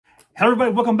Hello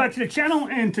everybody, welcome back to the channel,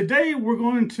 and today we're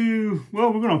going to,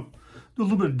 we're going to do a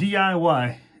little bit of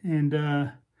DIY,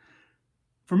 and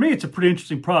for me it's a pretty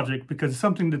interesting project because it's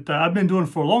something that I've been doing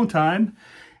for a long time,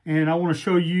 and I want to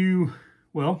show you,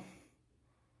 well,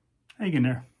 hang in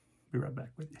there, be right back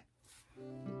with you.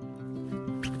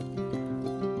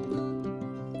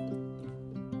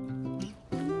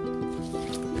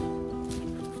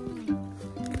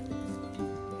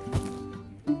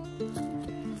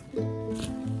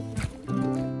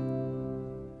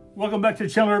 Welcome back to the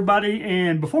channel, everybody.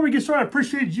 And before we get started, I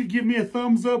appreciate you give me a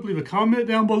thumbs up, leave a comment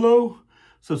down below,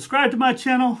 subscribe to my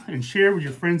channel, and share with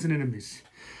your friends and enemies.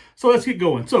 So let's get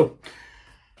going. So,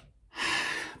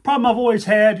 problem I've always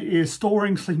had is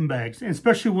storing sleeping bags, and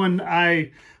especially when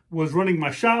I was running my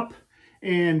shop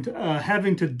and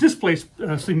having to displace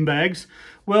sleeping bags.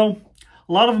 Well,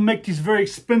 a lot of them make these very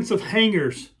expensive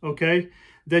hangers, okay,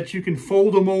 that you can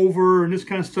fold them over and this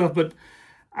kind of stuff, but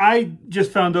I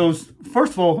just found those,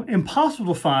 first of all,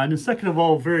 impossible to find, and second of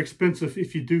all, very expensive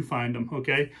if you do find them,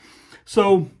 okay?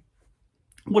 So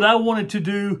what I wanted to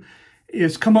do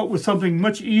is come up with something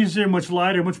much easier, much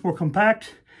lighter, much more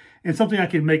compact, and something I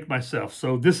can make myself.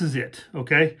 So this is it,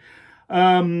 okay?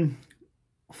 Follow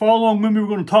along with me, we're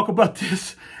going to talk about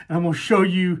this, and I'm going to show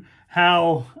you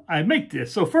how I make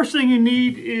this. So first thing you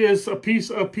need is a piece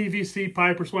of PVC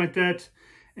pipe or something like that.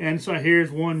 And so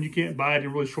here's one, you can't buy it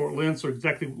in really short lengths or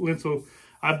exactly length. So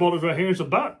I bought it right here. It's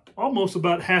almost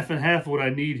about half and half of what I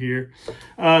need here.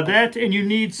 That, and you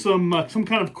need some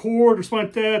kind of cord or something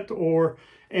like that.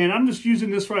 And I'm just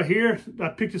using this right here. I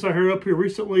picked this up here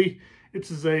recently. This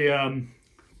is a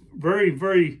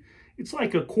it's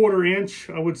like a 1/4 inch,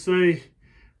 I would say,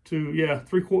 to, yeah,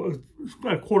 about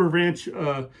a 1/4 inch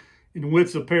in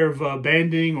width, a pair of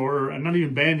banding, or not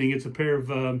even banding, it's a pair of,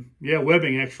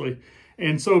 webbing actually.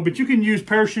 And so, but you can use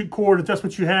parachute cord if that's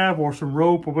what you have, or some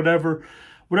rope or whatever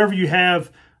you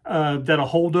have that'll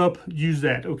hold up, use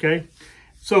that, okay?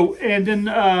 So, and then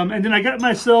I got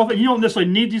myself, and you don't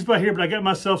necessarily need these by here, but I got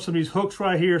myself some of these hooks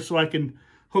right here so I can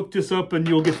hook this up and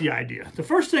you'll get the idea. The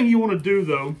first thing you want to do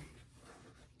though,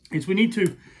 is we need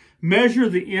to measure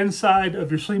the inside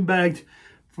of your sleeping bag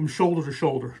from shoulder to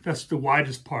shoulder. That's the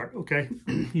widest part, okay?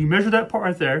 You measure that part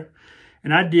right there.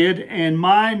 And I did, and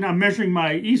mine, I'm measuring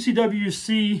my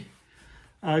ECWC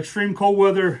Extreme Cold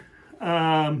Weather,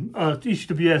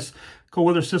 ECWS Cold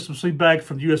Weather System sleeping bag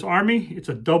from the U.S. Army. It's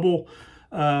a double,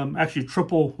 actually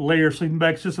triple layer sleeping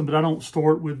bag system, but I don't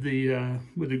store it with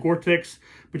the Gore-Tex.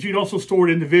 But you can also store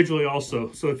it individually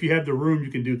also. So if you have the room,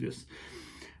 you can do this.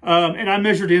 And I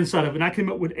measured the inside of it, and I came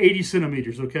up with 80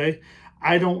 centimeters, okay?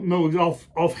 I don't know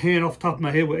offhand, off the top of my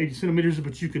head, what 80 centimeters is,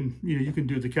 but you can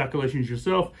do the calculations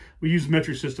yourself. We use a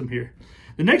metric system here.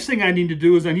 The next thing I need to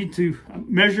do is I need to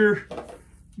measure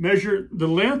the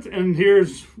length, and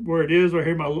here's where it is, right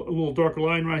here, my little darker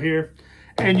line right here.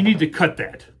 And you need to cut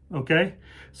that, okay?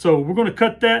 So we're going to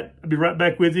cut that. I'll be right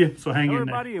back with you, so hang in there. Hello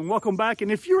everybody, and welcome back. And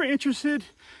if you're interested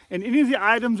in any of the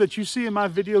items that you see in my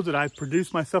videos that I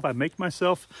produce myself, I make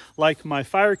myself, like my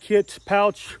fire kit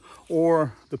pouch,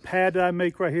 or the pad that I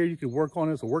make right here, you can work on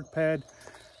it as a work pad.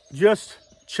 Just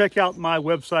check out my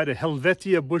website at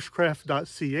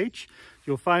helvetiabushcraft.ch.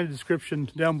 You'll find a description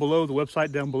down below, the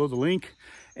website down below, the link.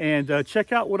 And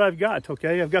check out what I've got,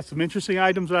 okay? I've got some interesting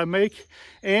items that I make.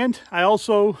 And I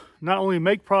also not only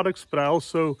make products, but I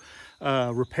also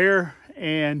repair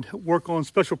and work on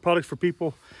special products for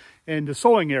people in the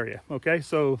sewing area, okay?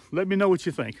 So let me know what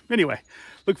you think. Anyway,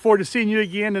 look forward to seeing you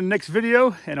again in the next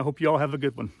video, and I hope you all have a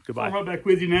good one. Goodbye. I'm right back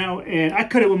with you now, and I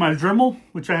cut it with my Dremel,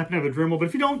 which I happen to have a Dremel, but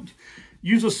if you don't,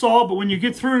 use a saw. But when you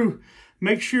get through,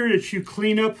 make sure that you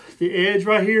clean up the edge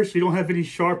right here so you don't have any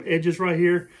sharp edges right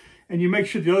here, and you make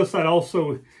sure the other side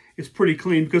also is pretty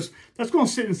clean, because that's going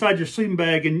to sit inside your sleeping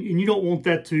bag, and you don't want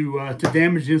that to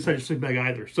damage the inside of your sleeping bag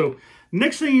either. So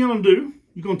next thing you're going to do,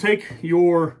 you're going to take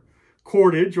your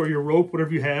cordage or your rope,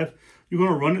 whatever you have, you're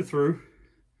going to run it through.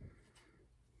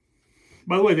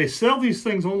 By the way, they sell these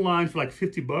things online for like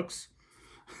 50 bucks.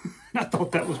 I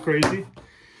thought that was crazy.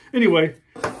 Anyway,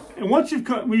 and once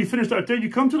when you finish right there, you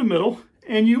come to the middle,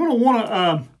 and you're going to want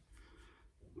to,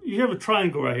 you have a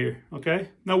triangle right here, okay?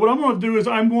 Now what I'm going to do is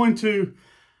what I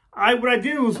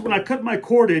did was when I cut my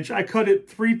cordage, I cut it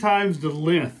 3 times the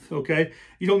length, okay?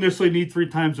 You don't necessarily need 3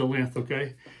 times the length,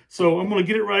 okay? So I'm going to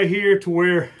get it right here to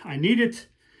where I need it.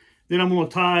 Then I'm going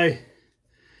to tie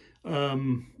a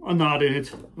knot in it,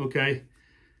 okay?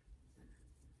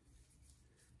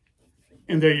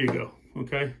 And there you go,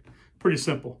 okay? Pretty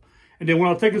simple. And then what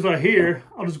I'll take is right here,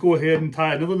 I'll just go ahead and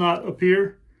tie another knot up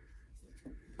here.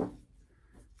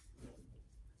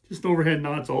 Just an overhead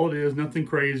knot, that's all it is, nothing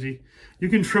crazy. You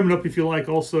can trim it up if you like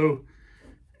also.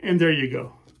 And there you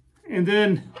go. And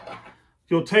then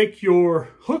you'll take your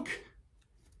hook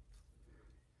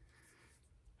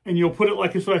and you'll put it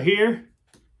like this right here.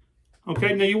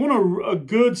 Okay, now you want a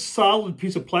good solid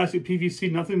piece of plastic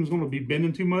PVC. Nothing's going to be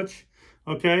bending too much.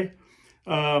 Okay,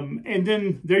 and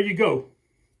then there you go.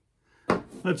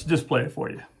 Let's display it for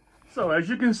you. So as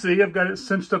you can see, I've got it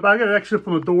cinched up. I got it actually up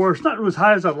on the door. It's not as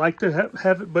high as I'd like to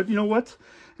have it, but you know what?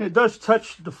 It does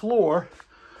touch the floor.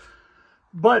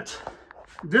 But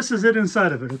this is it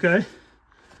inside of it, okay?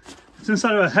 It's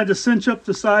inside of it. I had to cinch up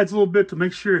the sides a little bit to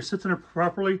make sure it sits in there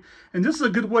properly. And this is a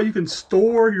good way you can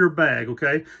store your bag,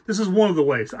 okay? This is one of the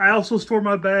ways. I also store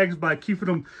my bags by keeping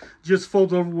them just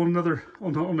folded over one another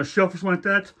on the shelf or something like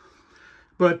that.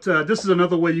 But this is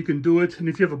another way you can do it. And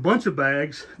if you have a bunch of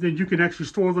bags, then you can actually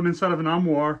store them inside of an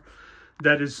armoire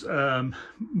that is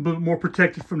more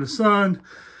protected from the sun.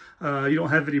 You don't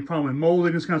have any problem with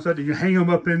molding, this kind of stuff. You hang them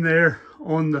up in there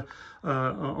on the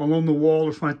along the wall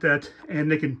or something like that,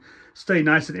 and they can stay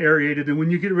nice and aerated. And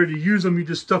when you get ready to use them, you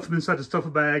just stuff them inside the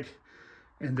stuff bag,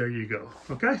 and there you go.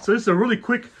 Okay, so this is a really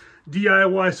quick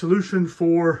DIY solution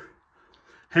for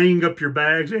hanging up your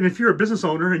bags. And if you're a business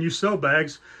owner and you sell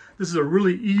bags, this is a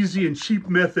really easy and cheap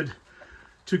method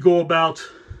to go about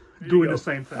doing the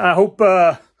same thing. I hope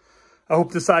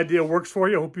this idea works for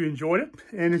you. I hope you enjoyed it.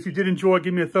 And if you did enjoy it,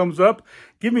 give me a thumbs up.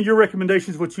 Give me your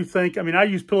recommendations, what you think. I mean, I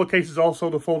use pillowcases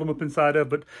also to fold them up inside of,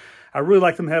 but I really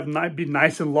like them to be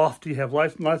nice and lofty, have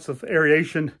lots of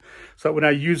aeration, so that when I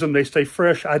use them, they stay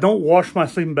fresh. I don't wash my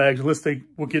sleeping bags unless they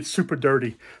will get super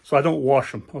dirty, so I don't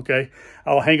wash them, okay?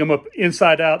 I'll hang them up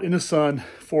inside out in the sun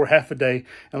for half a day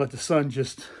and let the sun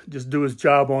just do its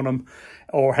job on them,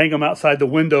 or hang them outside the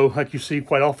window like you see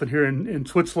quite often here in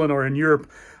Switzerland or in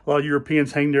Europe. A lot of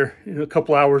Europeans hang their a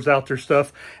couple hours out their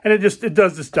stuff, and it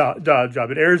does this job.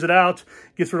 It airs it out,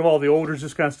 gets rid of all the odors,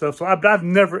 this kind of stuff. So I've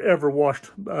never ever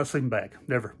washed a sleeping bag,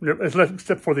 never,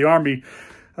 except for the Army,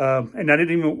 and I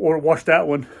didn't even wash that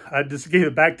one. I just gave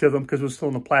it back to them because it was still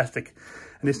in the plastic,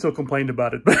 and they still complained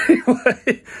about it. But anyway,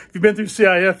 if you've been through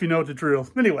CIF, you know the drill.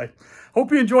 Anyway,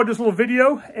 hope you enjoyed this little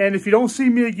video, and if you don't see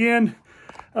me again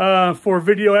for a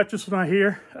video after this one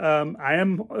here, I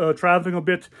am traveling a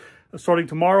bit. Starting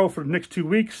tomorrow for the next 2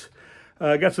 weeks.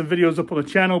 I got some videos up on the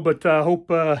channel, but I hope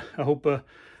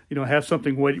you know, have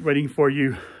something waiting for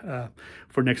you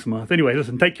for next month. Anyway,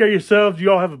 listen, take care of yourselves.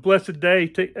 You all have a blessed day,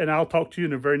 and I'll talk to you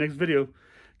in the very next video.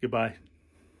 Goodbye.